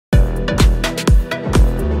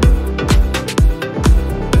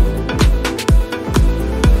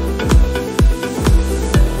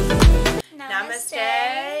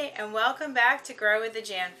welcome back to Grow with the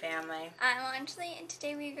J.A.N family. I'm Anjali, and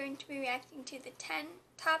today we're going to be reacting to the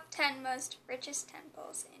top 10 most richest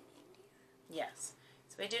temples in India. Yes,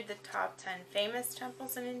 so we did the top 10 famous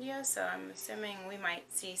temples in India, so I'm assuming we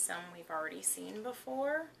might see some we've already seen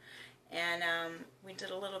before. And we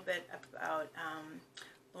did a little bit about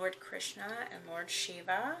Lord Krishna and Lord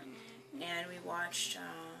Shiva, and we watched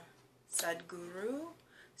Sadhguru.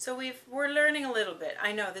 So we're learning a little bit.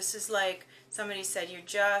 I know this is like somebody said, we're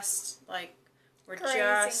just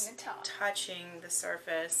touching the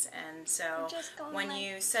surface, and so when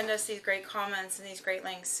you send us these great comments and these great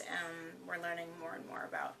links, we're learning more and more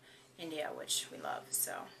about India, which we love.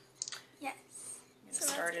 So yes, I'm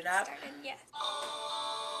gonna start it up. Yes.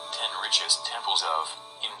 10 richest temples of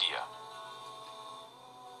India.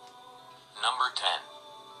 Number 10,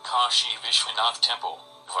 Kashi Vishwanath Temple,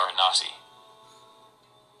 Varanasi.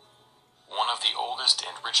 One of the oldest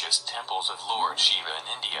and richest temples of Lord Shiva in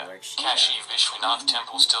India, Kashi Vishwanath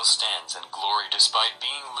Temple still stands in glory despite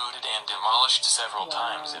being looted and demolished several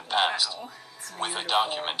times in past. With a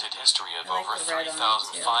documented history of over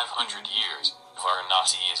 3,500 years,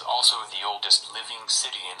 Varanasi is also the oldest living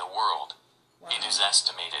city in the world. It is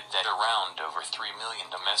estimated that around over 3 million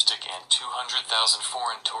domestic and 200,000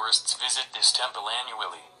 foreign tourists visit this temple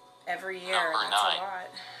annually. Every year. Number 9,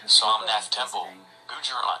 Somnath Temple,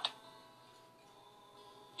 Gujarat.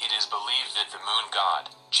 It is believed that the moon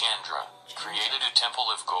god, Chandra, created a temple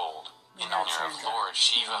of gold in honor of Lord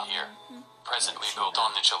Shiva here. Presently built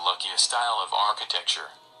on the Chalukya style of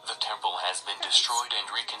architecture, the temple has been destroyed and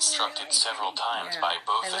reconstructed several times by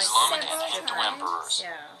both Islamic and Hindu emperors.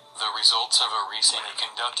 The results of a recently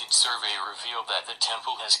conducted survey revealed that the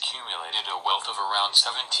temple has accumulated a wealth of around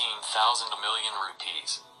 17,000 million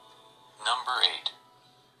rupees. Number 8.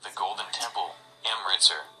 The Golden Temple,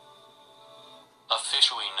 Amritsar.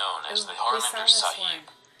 Officially known as the Harmandir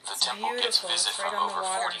Sahib, the temple gets visit from over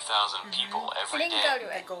 40,000 people every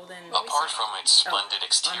day. Apart from its splendid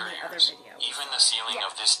exteriors, even the ceiling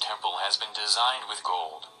of this temple has been designed with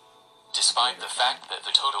gold. Despite the fact that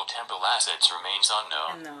the total temple assets remains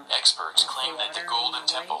unknown, experts claim that the Golden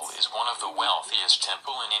Temple is one of the wealthiest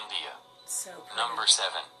temple in India. Number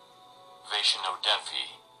 7. Vaishno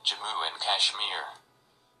Devi, Jammu and Kashmir.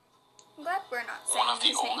 One of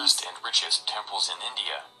the oldest and richest temples in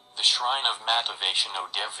India, the shrine of Mata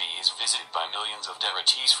Vaishno Devi is visited by millions of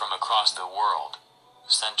devotees from across the world.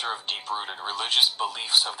 Center of deep-rooted religious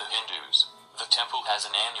beliefs of the Hindus, the temple has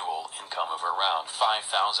an annual income of around 5,000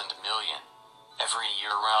 million. Every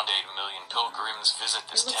year around 8 million pilgrims visit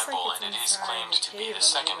this temple, and it is claimed to be the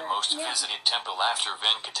second most visited temple after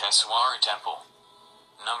Venkateswara Temple.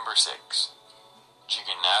 Number 6.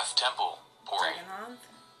 Jagannath Temple, Puri.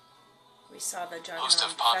 We saw the Host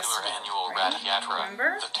of popular annual Rath Yatra,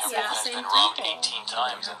 the temple has been robbed 18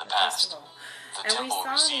 times in the past. The temple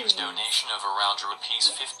receives donation of around rupees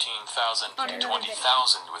 15,000 to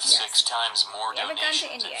 20,000 with 6 times more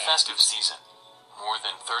donations in festive season. More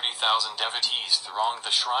than 30,000 devotees throng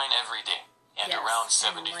the shrine every day, and around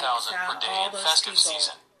 70,000 per day in festive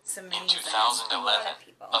season. In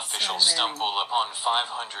 2011, officials stumbled upon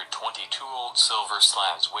 522 old silver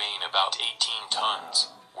slabs weighing about 18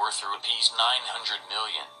 tons. Worth rupees 900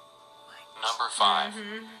 million. Number 5.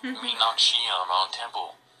 Meenakshi Amman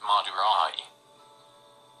Temple, Madurai.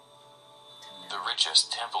 The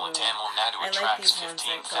richest temple in Tamil Nadu attracts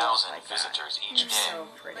 15,000 visitors each day.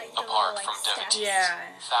 Apart from devotees,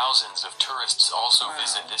 thousands of tourists also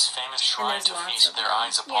visit this famous shrine to feast their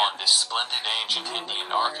eyes upon this splendid ancient Indian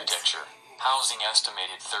architecture, housing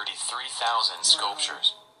estimated 33,000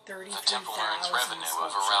 sculptures. The temple earns revenue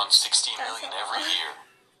of around 60 million every year.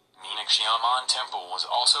 Meenakshi Amman Temple was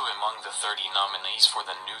also among the 30 nominees for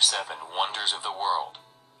the new 7 Wonders of the World.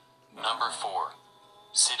 Number 4.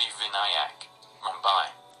 Siddhivinayak,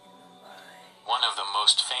 Mumbai. One of the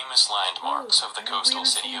most famous landmarks of the coastal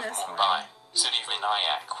city of Mumbai,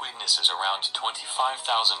 Siddhivinayak witnesses around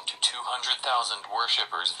 25,000 to 200,000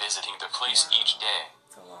 worshippers visiting the place each day.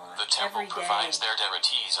 The temple provides their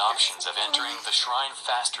devotees options of entering the shrine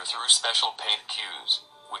faster through special paid queues,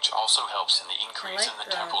 which also helps in the increase in the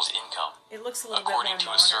temple's income. According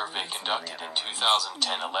to a survey conducted in 2010-11,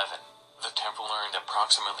 the temple earned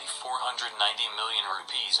approximately 490 million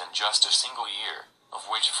rupees in just a single year, of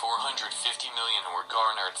which 450 million were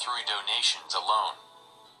garnered through donations alone.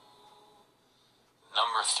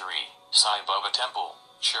 Number 3. Sai Baba Temple,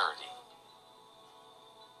 Shirdi.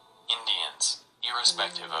 Indians,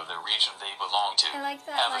 irrespective of the region they belong to,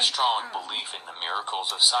 have a strong belief in the miracles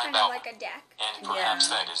of Sai Baba, and perhaps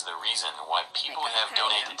that is the reason why people have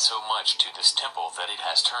donated so much to this temple that it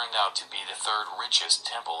has turned out to be the 3rd richest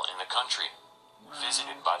temple in the country.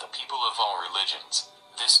 visited by the people of all religions.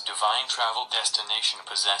 This divine travel destination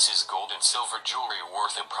possesses gold and silver jewelry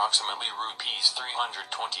worth approximately rupees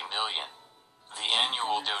 320 million. The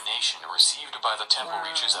annual donation received by the temple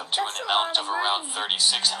reaches up to an amount of around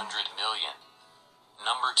 3,600 million.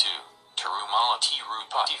 Number 2. Tirumala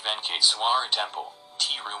Tirupati Venkateswara Temple,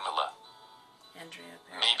 Tirumala.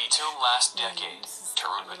 Maybe till last decade,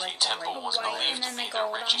 Tirupati Temple was believed to be the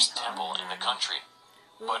richest temple in the country.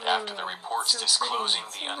 But after the reports disclosing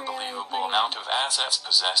the unbelievable amount of assets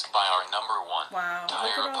possessed by our number 1,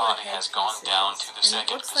 Tirupati has gone down to the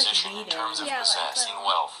second position in terms of possessing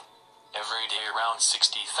wealth. Every day around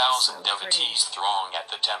 60,000 devotees throng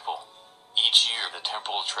at the temple. Each year the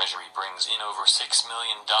temple treasury brings in over $6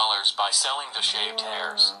 million by selling the shaved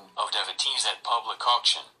hairs of devotees at public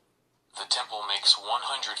auction. The temple makes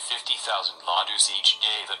 150,000 ladus each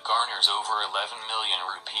day that garners over 11 million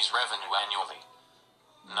rupees revenue annually.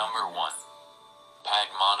 Number 1.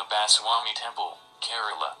 Padmanabhaswamy Temple,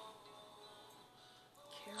 Kerala.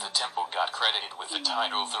 The temple got credited with the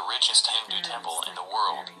title of the richest Hindu temple in the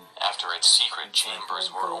world after its secret chambers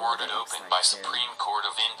were ordered open by Supreme Court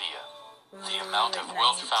of India. The amount of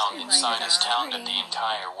wealth found inside astounded the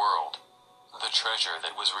entire world. The treasure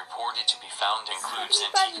that was reported to be found includes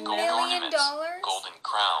antique gold ornaments, golden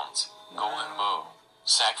crowns, golden bow,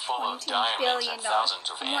 sack full of diamonds and thousands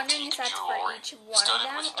of antique jewelry,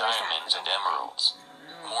 studded with diamonds and emeralds.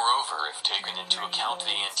 Moreover, if taken into account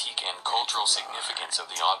the antique and cultural significance of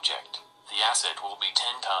the object, the asset will be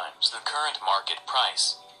 10 times the current market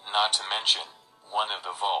price. Not to mention, one of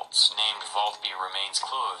the vaults, named Vault B, remains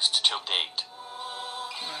closed till date.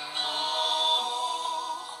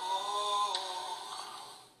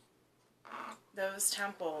 Those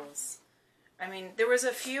temples. I mean, there was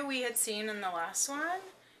a few we had seen in the last one,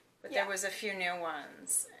 but there was a few new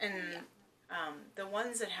ones. And the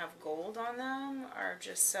ones that have gold on them are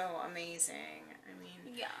just so amazing. I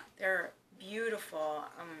mean, they're beautiful,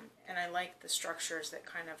 and I like the structures that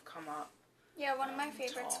kind of come up. Yeah, one of my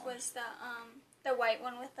favorites was the white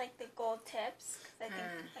one with like the gold tips, because I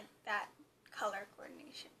think like that color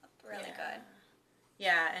coordination looked really good.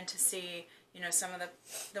 Yeah, and to see, you know, some of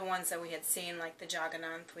the ones that we had seen, like the J.A.N,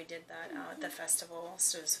 we did that at the festival,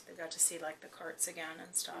 so we got to see like the carts again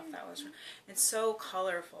and stuff. That was, it's so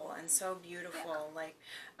colorful and so beautiful. Like,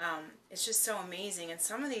 it's just so amazing. And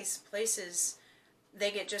some of these places, they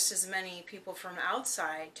get just as many people from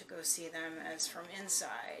outside to go see them as from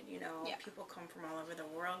inside. You know, people come from all over the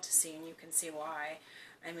world to see, and you can see why.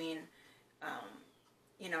 I mean,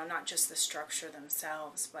 you know, not just the structure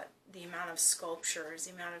themselves, but the amount of sculptures,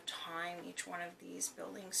 the amount of time each one of these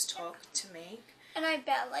buildings took to make. And I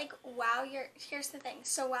bet, like, here's the thing.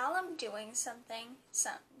 So while I'm doing something,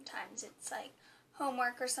 sometimes it's like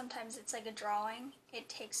homework or sometimes it's like a drawing. It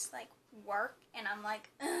takes, like, work, and I'm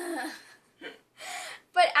like, ugh.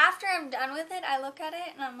 But after I'm done with it, I look at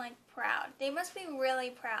it and I'm like, proud. They must be really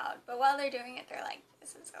proud. But while they're doing it, they're like,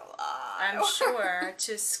 this is a lot. I'm sure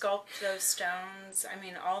to sculpt those stones, I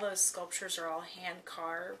mean, all those sculptures are all hand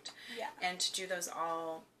carved. Yeah. And to do those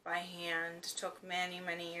all by hand took many,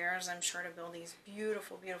 many years, I'm sure, to build these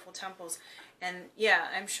beautiful, beautiful temples. And yeah,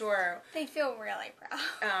 I'm sure they feel really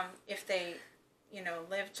proud. If they, you know,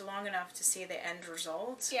 lived long enough to see the end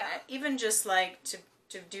result. Yeah. Even just like to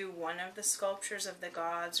do one of the sculptures of the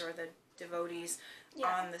gods or the devotees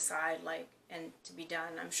on the side, like, and to be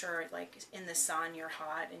done. I'm sure, like, in the sun, you're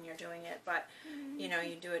hot and you're doing it, but, you know,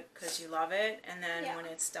 you do it because you love it, and then when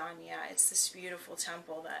it's done, it's this beautiful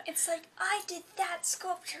temple that... It's like, I did that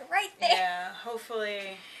sculpture right there. Yeah,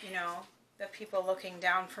 hopefully, you know, the people looking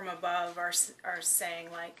down from above are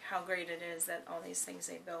saying, like, how great it is that all these things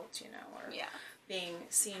they built, you know, are being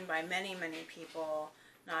seen by many, many people,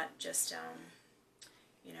 not just...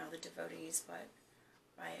 you know, the devotees, but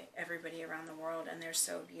by everybody around the world, and they're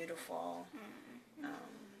so beautiful.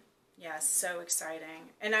 Yeah, so exciting.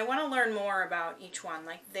 And I want to learn more about each one.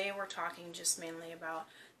 Like, they were talking just mainly about,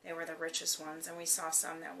 they were the richest ones, and we saw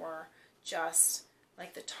some that were just,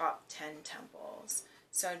 like, the top 10 temples.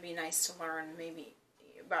 So it'd be nice to learn maybe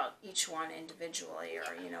about each one individually,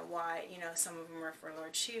 or, you know, why, you know, some of them are for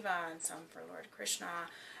Lord Shiva, and some for Lord Krishna.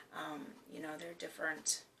 You know, they're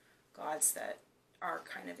different gods that are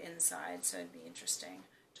kind of inside, so it'd be interesting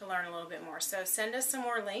to learn a little bit more. So send us some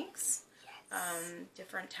more links,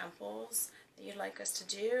 different temples that you'd like us to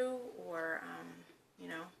do, or, you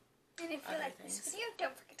know, and if you like this video,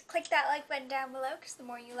 don't forget to click that like button down below, because the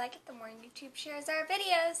more you like it, the more YouTube shares our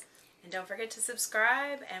videos. And don't forget to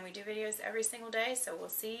subscribe, and we do videos every single day, so we'll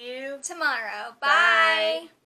see you tomorrow. Bye!